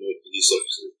police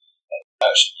officers and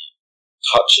actually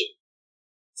touching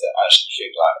to actually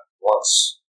think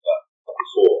once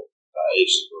before that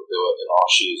age they were in our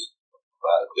shoes.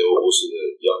 They were also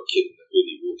the young kid in the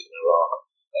hoodie walking around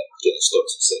and getting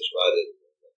stopped and such riding.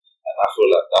 And I feel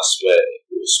like that's where it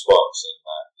all sparks, and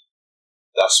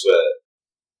that's where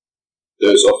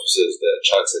those officers that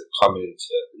try to come into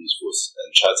the police force and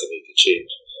try to make a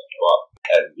change.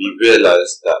 And we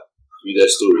realised that through their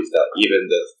stories that even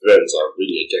the friends are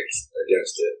really against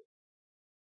it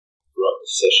throughout the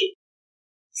session.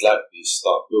 It's like we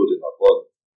start building a bond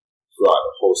throughout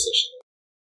the whole session.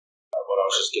 When I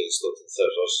was just getting stopped and such,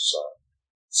 I was just like,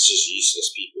 it's just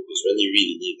useless people, because when you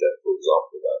really need them, for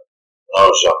example, when I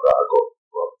was younger, I got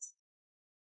robbed.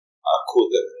 I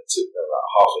called them and it took them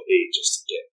half a day just to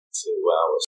get to where I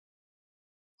was.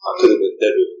 I could have been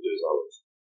dead within those hours.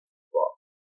 But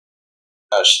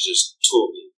actually just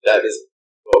taught me that there's a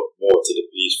lot more to the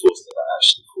police force than I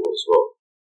actually thought as well.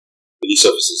 Police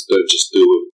officers don't just deal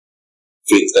with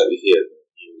things that we hear in the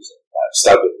news and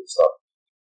stabbing and stuff.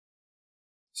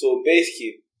 So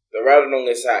basically, the ride along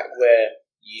is where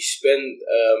you spend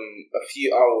a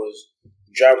few hours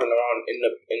driving around in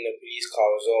the police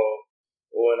cars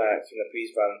or in a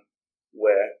police van,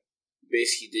 where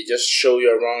basically they just show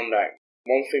you around.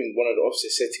 One thing one of the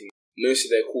officers said to me, most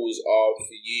of their calls are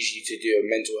usually to do with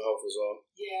mental health as well.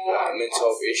 Yeah, mental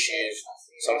health issues.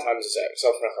 Sometimes it's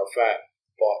something like a fight,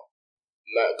 but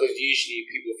because usually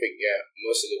people think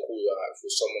most of the calls are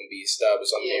for someone being stabbed or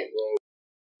something wrong,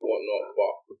 whatnot.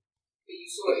 But you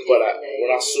saw it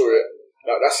when I saw it,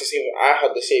 that's the same. I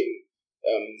had the same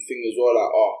thing as well.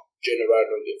 During the ride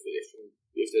along,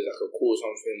 if there's a call or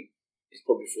something, it's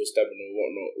probably for stabbing or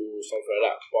whatnot or something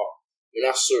like that. But when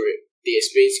I saw it, they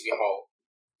explained to me how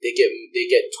they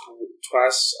get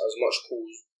twice as much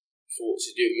calls to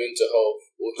do with mental health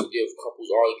or to do with couples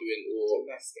arguing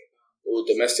or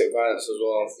domestic violence as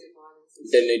well.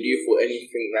 Than they do for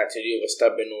anything to do with a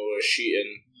stabbing or a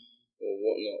shooting or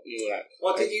whatnot.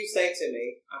 What did you say to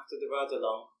me after the ride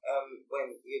along? When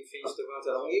you'd finished the ride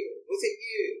along, was it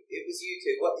you? It was you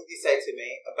two. What did you say to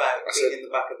me about being in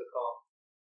the back of the car?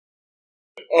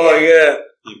 Oh yeah.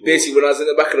 Basically, when I was in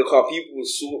the back of the car, people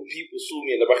saw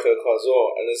me in the back of the car as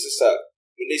well, and it's just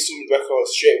when they saw me in the back of the car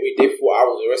straight away, they thought I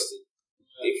was arrested.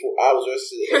 In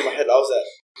my head, I was like,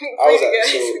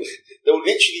 so they were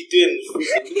literally doing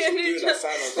that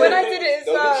sign on. When I did it,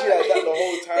 they were literally like that the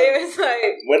whole time. It was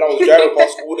like when I was driving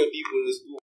past all the people in the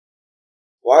school.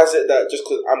 Why is it that just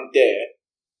because I'm there,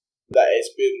 that it's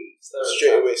been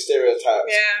straight away stereotyped?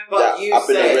 Yeah, but you I've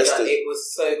been said arrested. that it was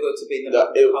so good to be in the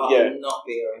back of the car and not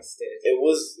be arrested. It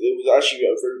was actually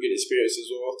a very good experience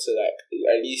as well to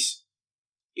at least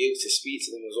be able to speak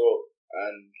to them as well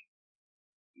and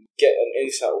get an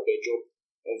insight of their job,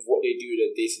 of what they do on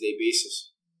a day-to-day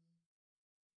basis.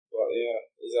 But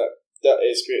is that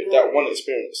experience, that one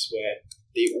experience where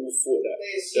they all thought that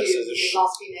this is it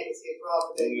must be negative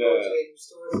rather than you're doing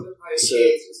stories of approaches,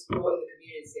 you're supporting the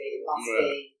community, it must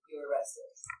be you're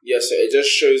arrested. Yeah, so it just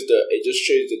shows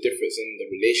the difference in the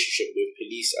relationship with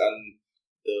police and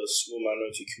the small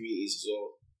minority communities as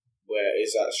well, where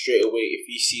it's straight away if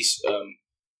you see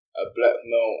a black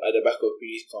male at the back of a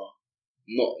police car,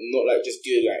 not just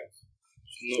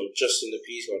not just in the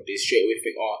police car, they straight away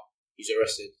think, he's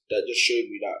arrested. That just showed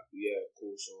me that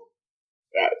cool. So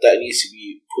that needs to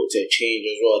be put to a change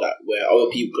as well. That where other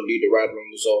people can do the ride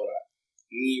along as well.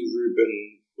 Me,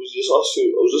 Ruben, me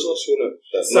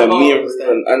and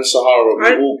Ruben and Sahara,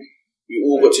 we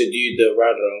all got to do the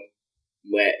ride along,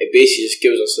 where it basically just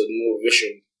gives us a more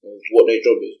vision of what their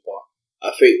job is. But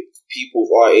I think people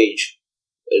of our age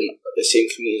in the same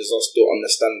community as us don't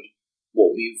understand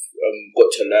what we've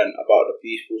got to learn about the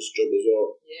police force job as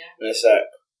well. Yeah. And it's like,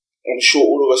 I'm sure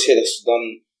all of us here that's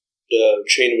done the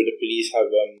training with the police have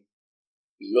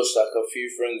lost like a few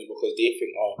friends because they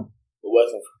think, oh, we're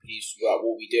working for police, like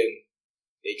what we doing.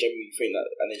 They genuinely think that,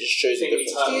 and it just shows the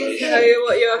difference. Do you know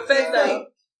what you're offended at?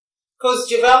 Because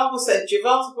Javel's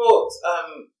brought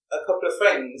a couple of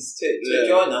friends to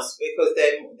join us because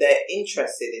they're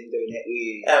interested in doing it.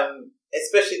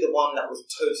 Especially the one that was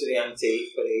totally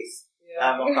anti-police.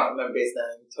 I can't remember his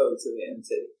name. Totally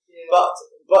anti. Yeah.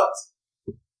 But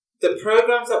the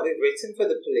programs that we've written for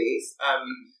the police,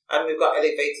 and we've got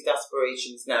Elevated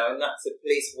Aspirations now, and that's a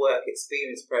police work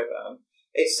experience program.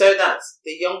 It's so that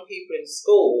the young people in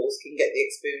schools can get the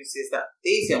experiences that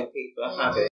these young people are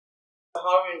having.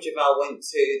 Sahara and Javel went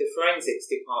to the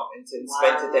forensics department and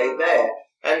spent a day there.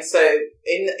 And so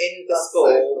in the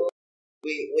school,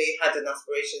 we had an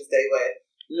aspirations day where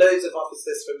loads of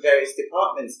officers from various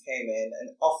departments came in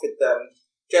and offered them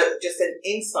just an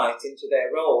insight into their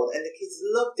role. And the kids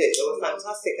loved it. They were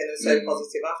fantastic and they were so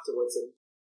positive afterwards. And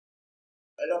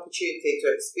an opportunity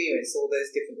to experience all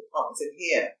those different departments and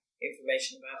hear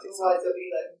information about it. Otherwise, there'll be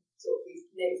like sort of these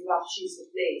negative attitudes to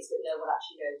the police, but no one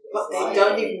actually knows. But they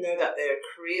don't even know that there are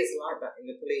careers like that in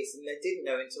the police, and they didn't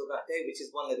know until that day, which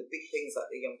is one of the big things that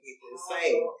the young people are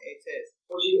saying. It is.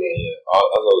 What do you think? Yeah,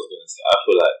 as I was going to say, I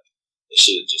feel like it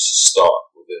should just start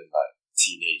within like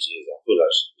teenage years. I feel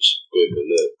like it should go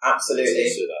below. Absolutely.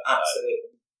 So that,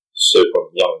 absolutely. So from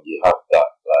young, you have that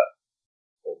like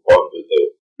bond with the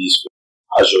police.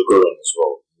 As you're growing as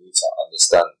well, you need to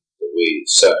understand the way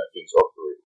certain things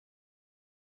operate.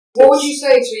 What would you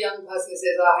say to a young person who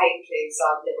says, I hate police,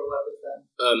 I've never worked with them?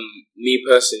 Me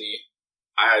personally,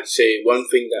 I'd say one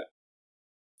thing that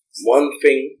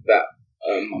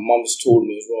my mum's told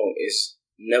me as well is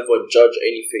never judge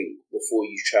anything before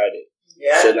you've tried it.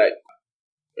 Yeah. So like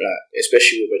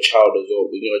especially with a child as well,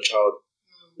 when you're a child,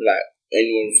 like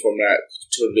anyone from like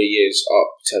toddler years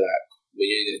up to like when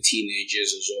you're in the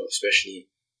teenagers as well, especially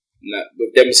like,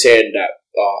 with them saying that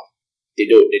they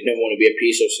never want to be a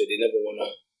police officer, they never want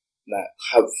to like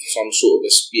have some sort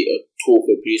of a talk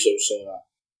with a police officer.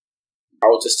 I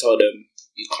would just tell them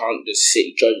you can't just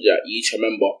sit judge that. You need to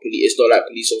remember, it's not like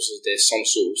police officers. There's some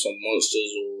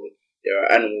monsters or they're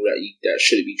an animal that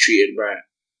shouldn't be treated right.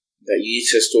 That you need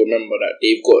to still remember that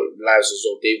they've got lives as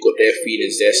well. They've got their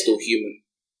feelings. They're still human.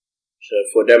 So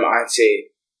for them, I say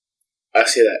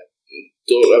that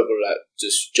don't ever like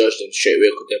just judge them straight away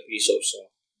because they're a police officer.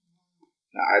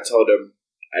 Like, I tell them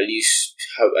at least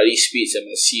speak to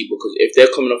them and see, because if they're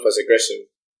coming off as aggressive,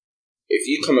 if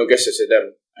you come aggressive to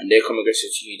them and they come aggressive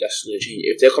to you, that's going to change.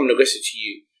 If they're coming aggressive to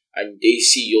you and they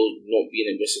see you're not being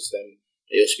aggressive to them,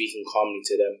 that you're speaking calmly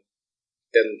to them,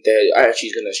 then their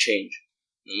attitude is going to change.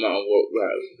 No matter what,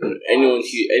 right? Anyone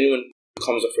who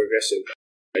comes off aggressive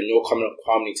and you're coming up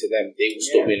calmly to them, they will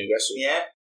stop being aggressive.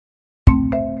 Yeah.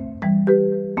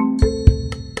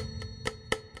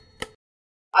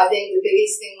 I think the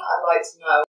biggest thing that I'd like to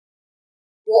know,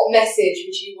 what message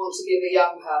would you want to give a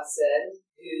young person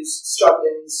who's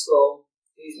struggling in school,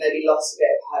 who's maybe lost a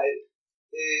bit of hope,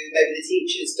 who maybe the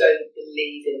teachers don't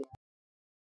believe in them?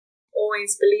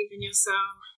 Always believe in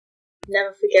yourself.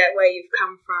 Never forget where you've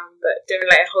come from, but don't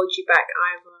let it hold you back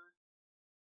either.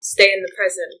 Stay in the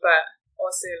present, but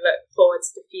also look forward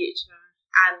to the future.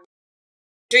 And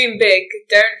dream big.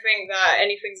 Don't think that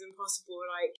anything's impossible.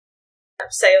 Like,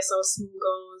 set yourself small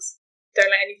goals. Don't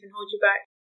let anything hold you back.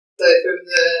 So from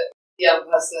the young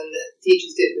person that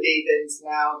teachers didn't believe in to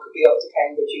now could be off to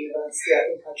Cambridge University, I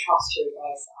think I trust your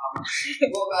advice,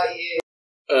 Sam. What about you?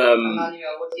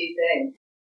 Emmanuel, what do you think?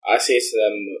 I say to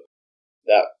them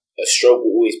that a struggle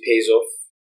always pays off.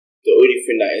 The only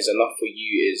thing that is enough for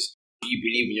you is you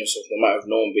believe in yourself, no matter if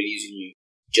no one believes in you.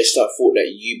 Just that thought that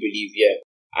you believe,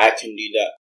 I can do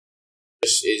that.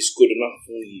 This is good enough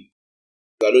for you.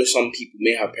 I know some people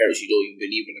may have parents who don't even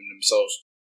believe in them themselves.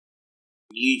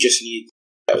 You just need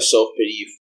self-belief.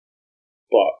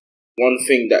 But one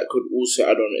thing that could also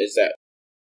add on is that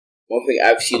one thing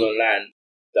I've seen online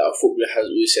that a footballer has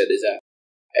always said is that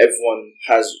everyone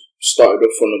has started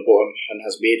off from the bottom and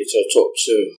has made it to the top.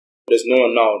 So there's no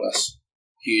one now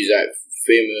who's like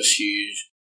famous, who's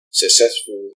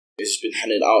successful. It's been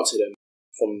handed out to them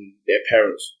from their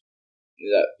parents.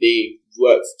 That they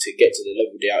worked to get to the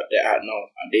level they're at now,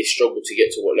 and they struggle to get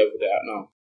to what level they're at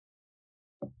now.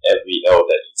 Every L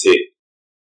that you take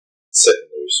in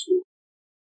secondary school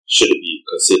shouldn't be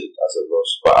considered as a loss,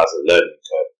 but as a learning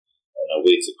curve and a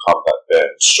way to come back better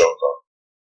and stronger.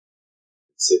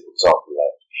 Say, for example,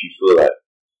 like if you feel like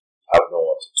you have no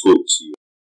one to talk to,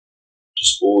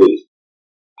 just always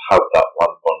have that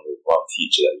one bond with one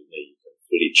teacher that you know you can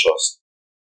fully trust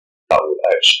that will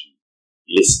actually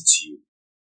listen to you.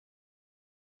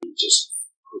 You just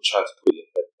try to put your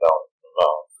head down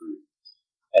through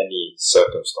any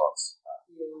circumstance.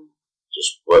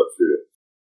 Just work through it.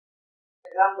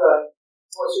 Alejandro,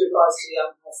 what's your advice to the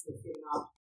young person that's giving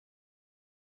up?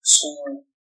 School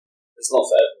is not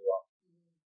for everyone.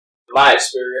 In my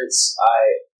experience,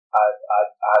 I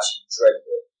actually dreaded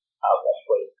it at one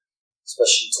point,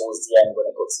 especially towards the end when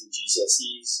it got to the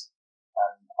GCSEs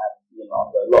and being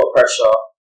under a lot of pressure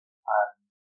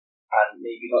and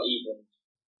maybe not even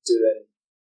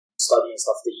studying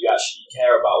stuff that you actually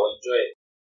care about or enjoy.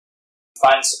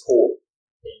 Find support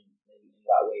in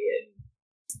that way, and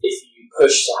if you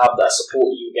push to have that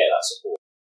support, you get that support.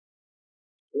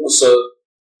 Also,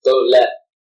 don't let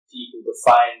people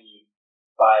define you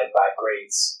by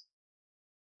grades.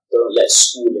 Don't let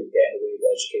schooling get in the way of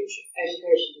education.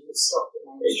 Education doesn't stop it.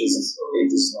 It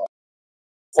does not.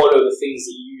 Follow the things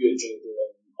that you enjoy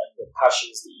doing and the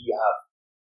passions that you have.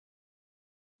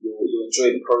 You'll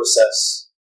enjoy the process.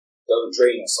 Don't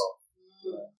drain yourself.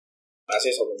 I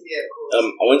say something. Yeah, of course.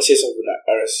 I want to say something that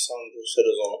Alessandro said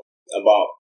as well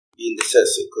about being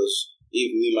dyslexic, because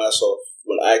even me myself,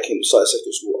 when I started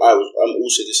secondary school, I'm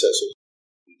also dyslexic.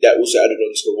 That also added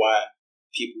on to why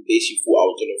people basically thought I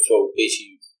was gonna fail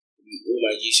basically all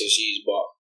my GCSEs. But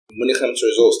when it comes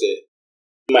to results, there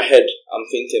in my head, I'm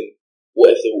thinking,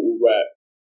 what if they were all right?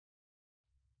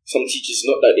 Some teachers,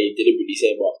 not that they deliberately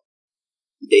say, but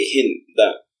they hint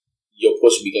that you're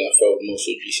possibly gonna fail most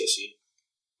of the GCSE.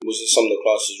 It was in some of the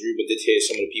classes. Ruben did hear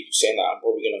some of the people saying that I'm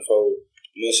probably gonna fail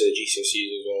most of the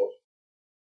GCSEs as well.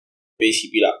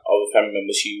 Basically, be like other family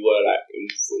members who were like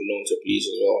known to police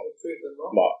as well.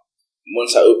 But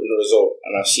once I opened the result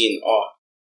and I've seen,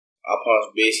 I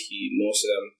passed basically most of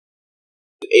them,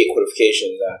 the 8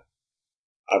 qualifications that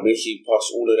I basically passed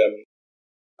all of them.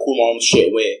 Called my mum straight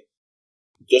away,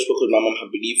 just because my mum had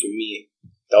believed in me.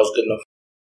 That was good enough.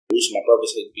 Also, my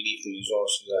brothers had believed in me as well.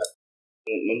 So that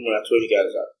remember when I told you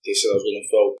guys that they said I was gonna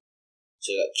fail, so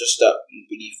that just that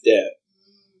belief there.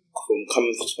 From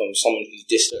coming from someone who's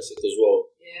dyslexic as well,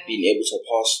 being able to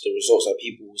pass the results that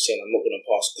people were saying I'm not going to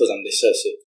pass because I'm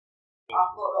dyslexic.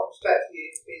 I've got a lot of respect for you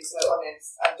for being so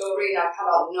honest. And Doreen, I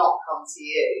cannot not come to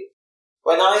you.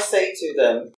 When I say to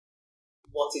them,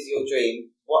 what is your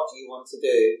dream? What do you want to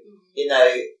do?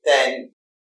 Then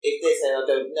if they say I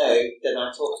don't know, then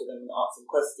I talk to them and ask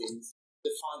them questions to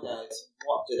find out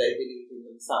what do they believe in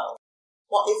themselves.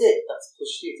 What is it that's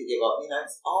pushed you to give up?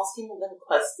 It's asking them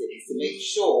questions to make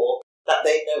sure that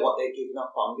they know what they're giving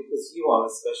up on, because you are a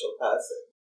special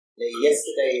person.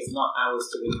 Yesterday is not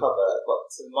ours to recover, but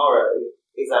tomorrow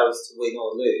is ours to win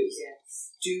or lose.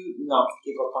 Yes. Do not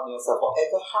give up on yourself.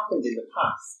 Whatever happened in the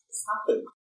past, it's happened.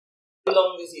 As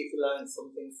long as you've learned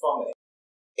something from it.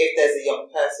 If there's a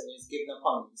young person who's given up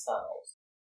on themselves,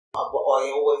 what I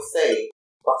always say,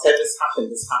 whatever's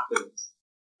happened has happened.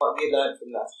 What have you learned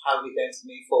from that? How are we going to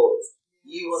move forward?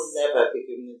 You will never be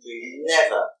given a dream.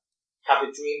 Never have a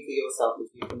dream for yourself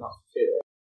if you cannot fulfill it.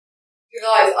 You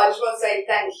guys, I just want to say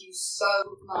thank you so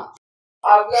much.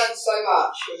 I've learned so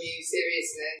much from you,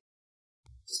 seriously.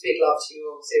 Just big love to you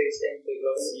all, seriously. Big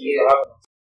love to you.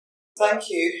 Thank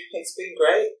you. It's been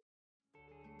great.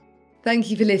 Thank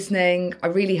you for listening. I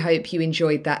really hope you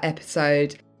enjoyed that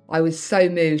episode. I was so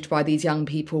moved by these young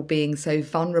people being so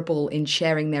vulnerable in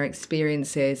sharing their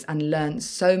experiences and learnt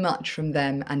so much from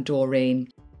them and Doreen.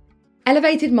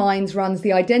 Elevated Minds runs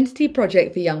the Identity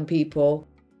Project for young people,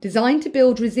 designed to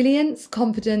build resilience,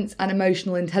 confidence and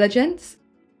emotional intelligence.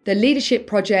 The Leadership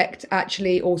Project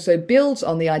actually also builds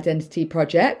on the Identity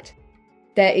Project.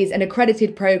 There is an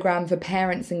accredited programme for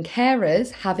parents and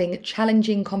carers having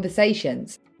challenging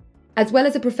conversations, as well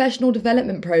as a professional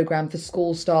development programme for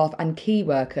school staff and key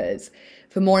workers.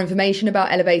 For more information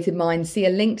about Elevated Minds, see a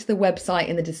link to the website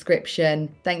in the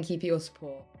description. Thank you for your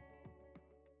support.